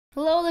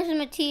Hello, this is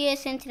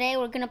Mattias, and today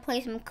we're going to play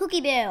some cookie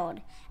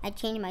build. I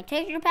changed my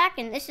texture pack,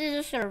 and this is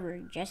a server,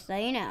 just so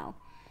you know.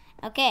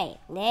 Okay,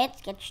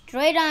 let's get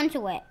straight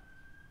onto it.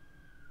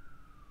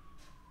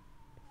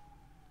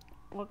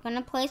 We're going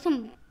to play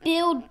some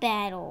build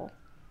battle.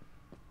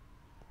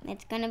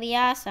 It's going to be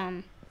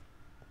awesome.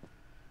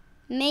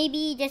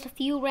 Maybe just a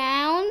few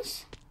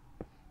rounds.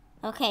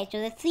 Okay, so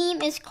the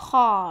theme is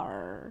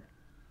car.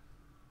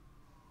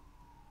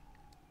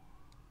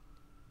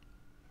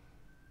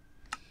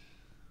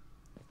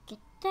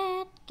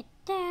 Get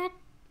that,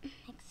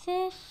 like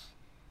this.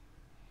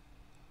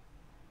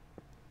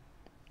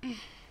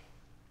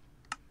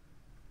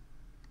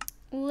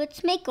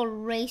 Let's make a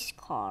race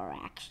car,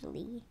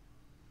 actually.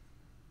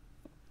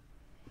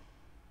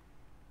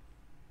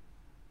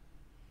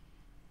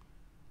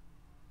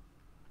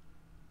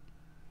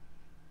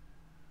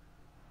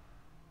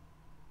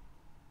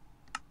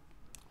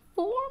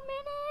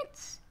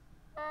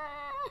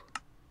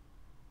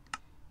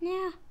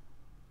 Now,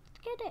 let's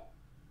get it.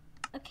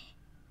 Okay.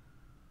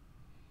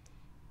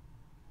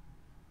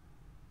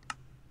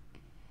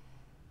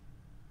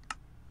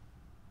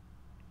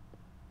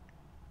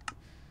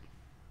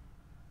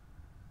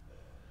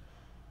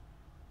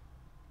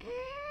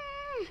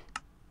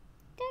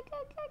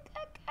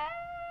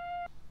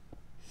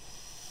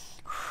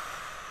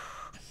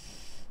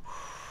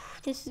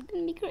 This is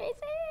gonna be crazy.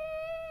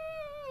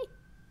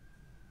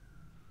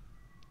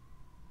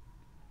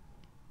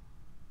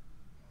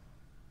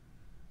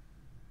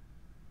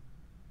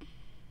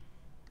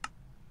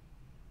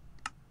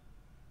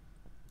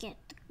 Get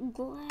the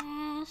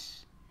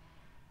glass.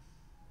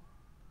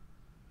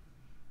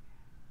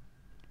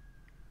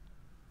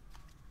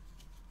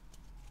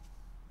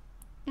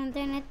 And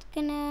then it's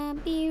gonna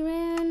be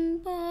run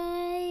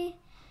by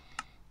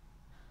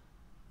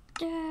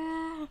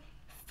the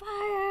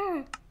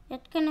fire.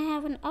 It's gonna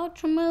have an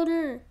ultra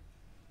motor.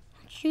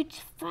 It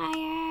shoots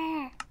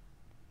fire.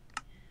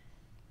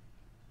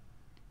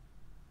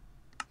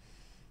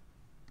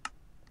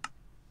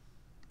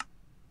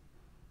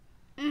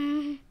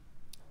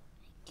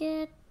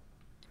 Get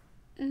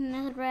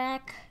another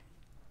rack.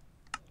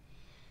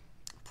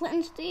 Flint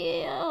and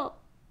steel.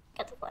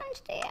 Get the flint and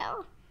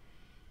steel.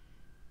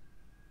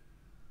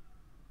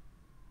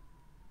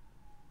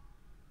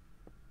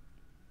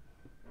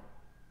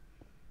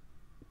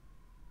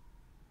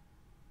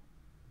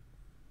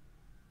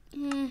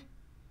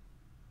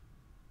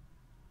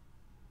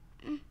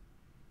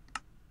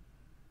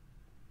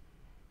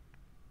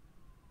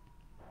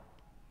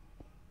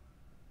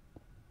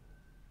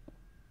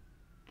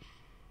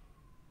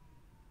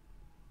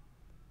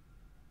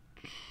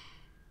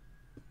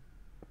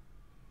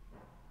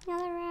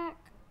 Another rack.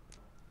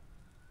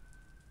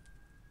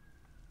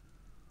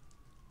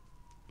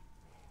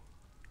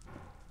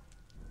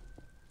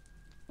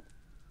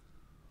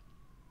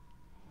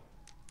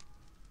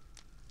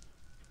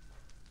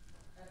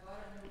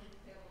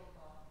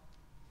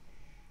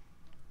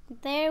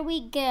 There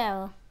we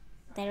go.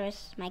 There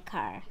is my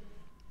car.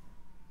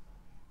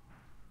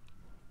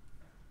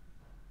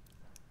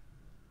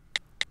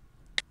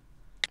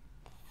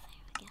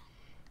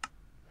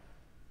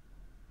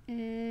 There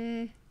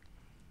we go.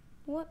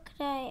 What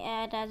could I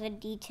add as a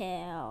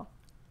detail?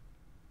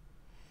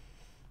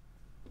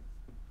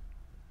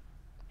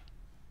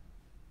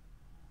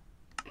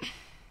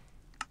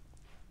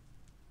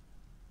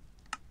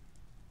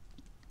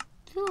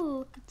 Two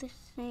look the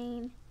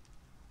same.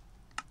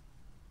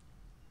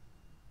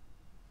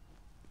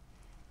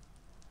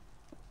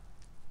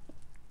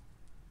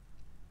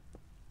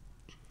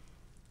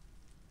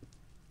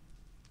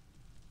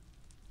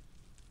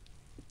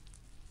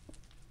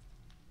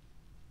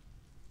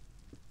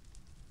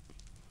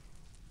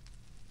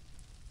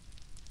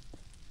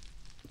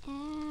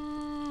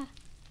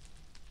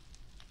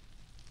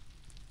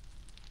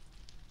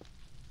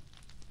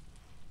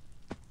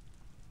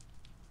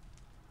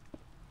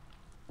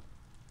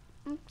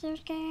 I'm so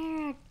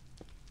scared.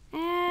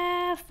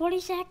 40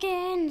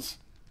 seconds.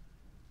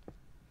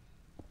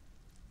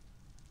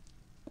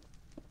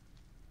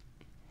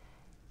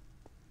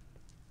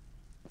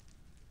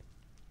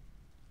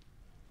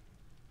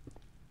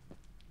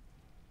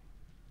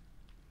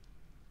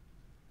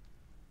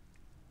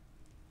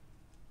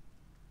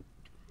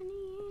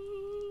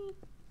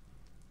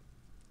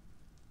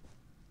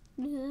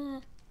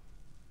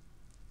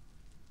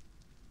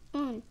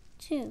 One,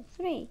 two,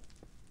 three.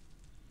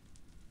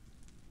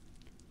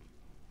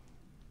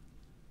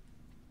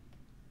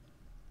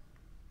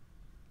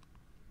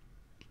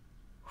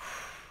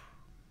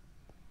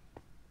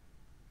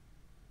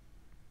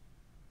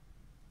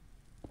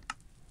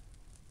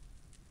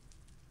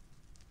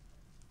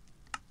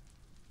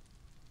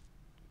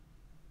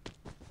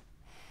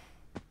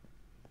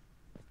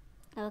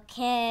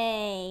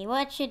 Okay,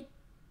 what should...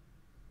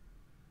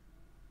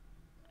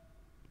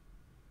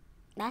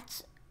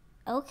 That's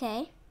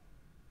okay.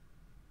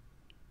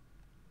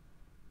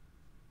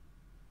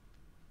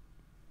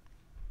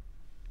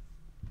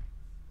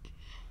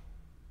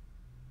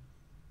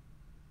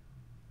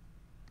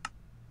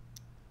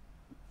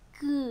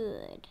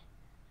 Good.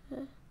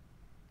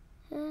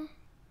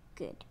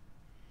 good.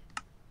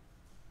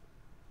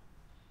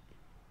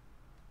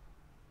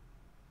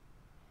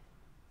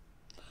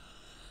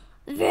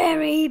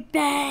 Very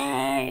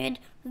bad.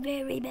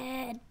 Very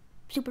bad.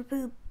 Super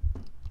poop.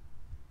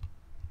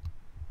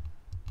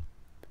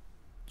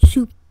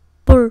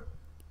 Super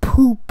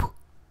poop.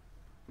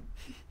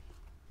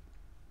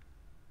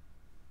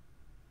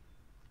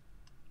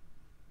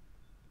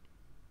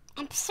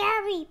 I'm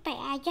sorry, but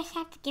I just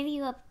have to give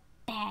you a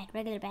bad,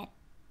 regular bad.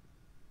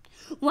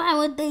 Why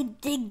would they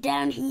dig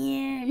down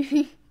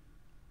here?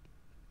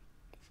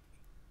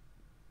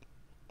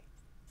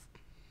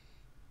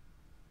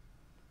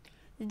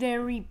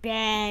 Very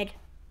bad.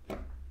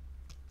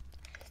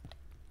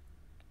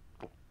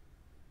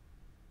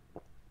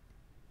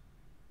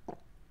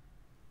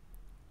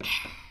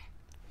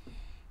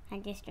 I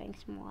just drank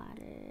some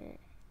water.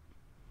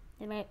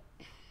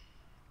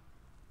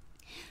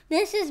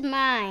 This is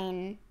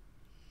mine.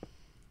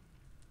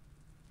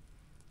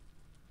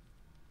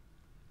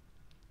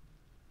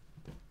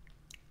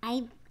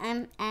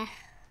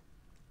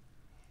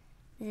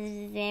 This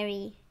is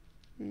very,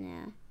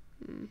 no.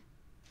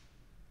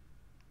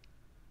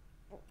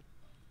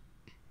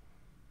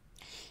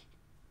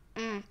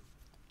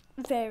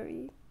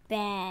 Very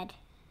bad.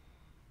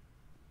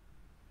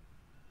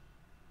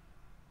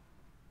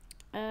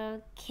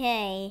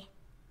 Okay.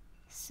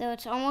 So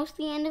it's almost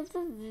the end of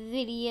the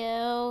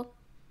video.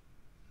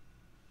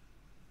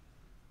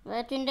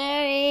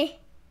 Legendary.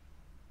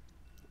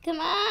 Come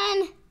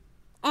on.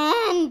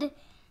 And.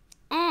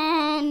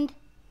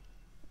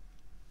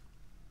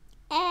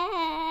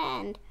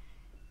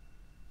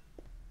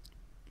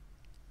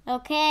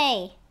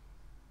 Okay.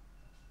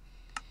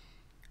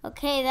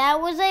 Okay,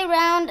 that was a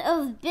round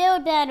of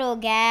Build Battle,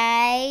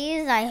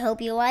 guys. I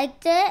hope you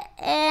liked it,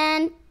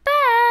 and